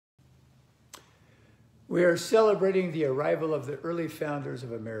We are celebrating the arrival of the early founders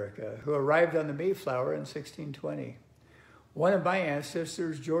of America, who arrived on the Mayflower in 1620. One of my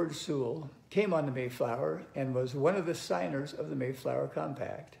ancestors, George Sewell, came on the Mayflower and was one of the signers of the Mayflower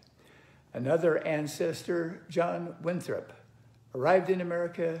Compact. Another ancestor, John Winthrop, arrived in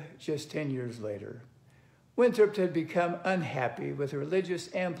America just 10 years later. Winthrop had become unhappy with the religious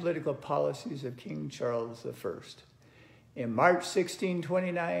and political policies of King Charles I. In March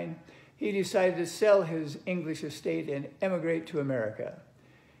 1629, he decided to sell his English estate and emigrate to America.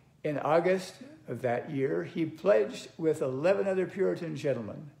 In August of that year, he pledged with 11 other Puritan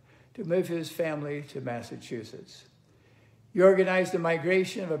gentlemen to move his family to Massachusetts. He organized a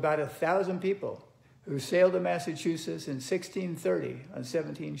migration of about 1,000 people who sailed to Massachusetts in 1630 on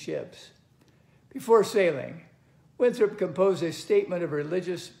 17 ships. Before sailing, Winthrop composed a statement of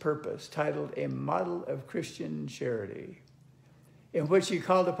religious purpose titled A Model of Christian Charity, in which he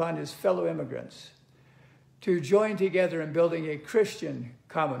called upon his fellow immigrants to join together in building a Christian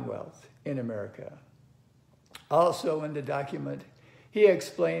commonwealth in America. Also in the document, he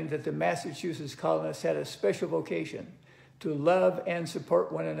explained that the Massachusetts colonists had a special vocation to love and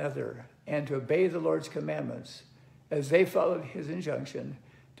support one another and to obey the Lord's commandments as they followed his injunction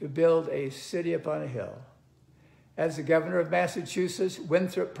to build a city upon a hill. As the governor of Massachusetts,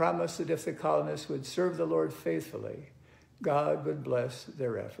 Winthrop promised that if the colonists would serve the Lord faithfully, God would bless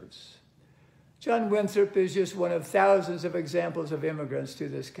their efforts. John Winthrop is just one of thousands of examples of immigrants to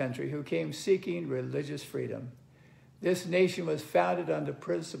this country who came seeking religious freedom. This nation was founded on the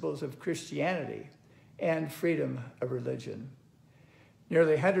principles of Christianity and freedom of religion.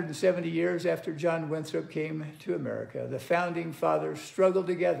 Nearly 170 years after John Winthrop came to America, the founding fathers struggled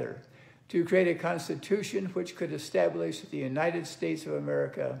together to create a constitution which could establish the United States of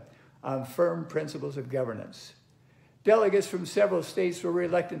America on firm principles of governance. Delegates from several states were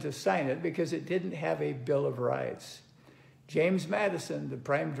reluctant to sign it because it didn't have a Bill of Rights. James Madison, the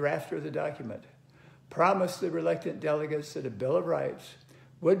prime drafter of the document, promised the reluctant delegates that a Bill of Rights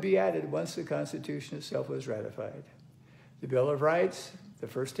would be added once the Constitution itself was ratified. The Bill of Rights, the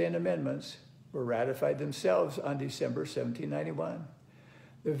first 10 amendments, were ratified themselves on December 1791.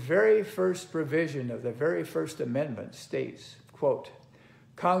 The very first provision of the very first amendment states, quote,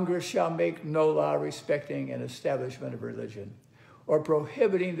 Congress shall make no law respecting an establishment of religion or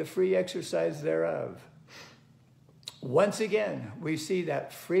prohibiting the free exercise thereof. Once again, we see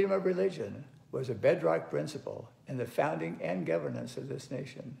that freedom of religion was a bedrock principle in the founding and governance of this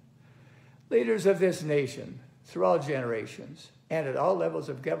nation. Leaders of this nation, through all generations and at all levels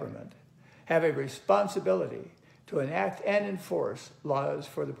of government, have a responsibility to enact and enforce laws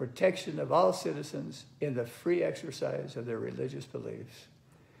for the protection of all citizens in the free exercise of their religious beliefs.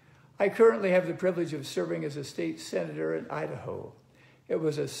 I currently have the privilege of serving as a state senator in Idaho. It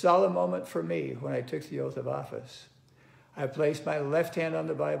was a solemn moment for me when I took the oath of office. I placed my left hand on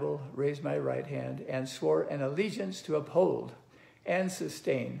the Bible, raised my right hand, and swore an allegiance to uphold and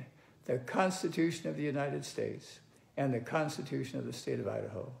sustain the Constitution of the United States and the Constitution of the state of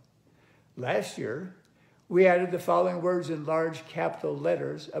Idaho. Last year, we added the following words in large capital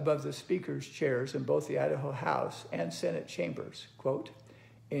letters above the speaker's chairs in both the Idaho House and Senate chambers, quote,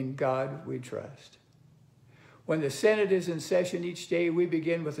 In God we trust. When the Senate is in session each day, we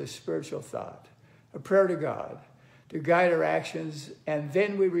begin with a spiritual thought, a prayer to God, to guide our actions, and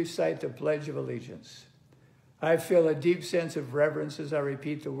then we recite the Pledge of Allegiance. I feel a deep sense of reverence as I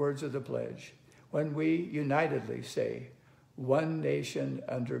repeat the words of the pledge, when we unitedly say, one nation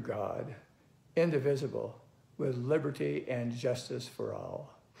under God, indivisible, with liberty and justice for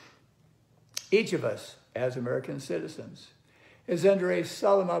all. Each of us, as American citizens, is under a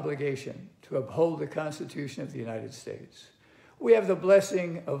solemn obligation to uphold the Constitution of the United States. We have the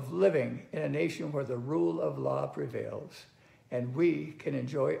blessing of living in a nation where the rule of law prevails, and we can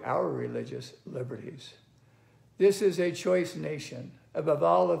enjoy our religious liberties. This is a choice nation above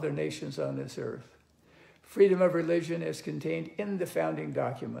all other nations on this earth. Freedom of religion is contained in the founding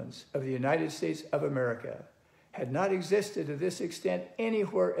documents of the United States of America, had not existed to this extent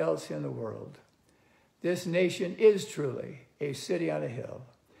anywhere else in the world. This nation is truly a city on a hill,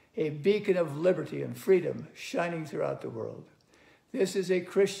 a beacon of liberty and freedom shining throughout the world. This is a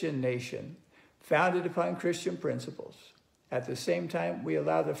Christian nation founded upon Christian principles. At the same time, we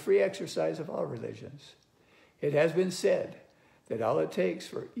allow the free exercise of all religions. It has been said that all it takes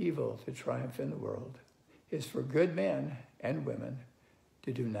for evil to triumph in the world is for good men and women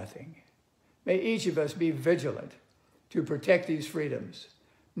to do nothing. May each of us be vigilant to protect these freedoms,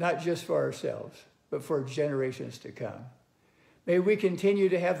 not just for ourselves, but for generations to come. May we continue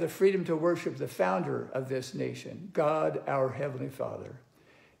to have the freedom to worship the founder of this nation, God, our Heavenly Father,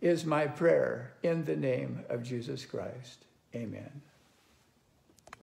 is my prayer in the name of Jesus Christ. Amen.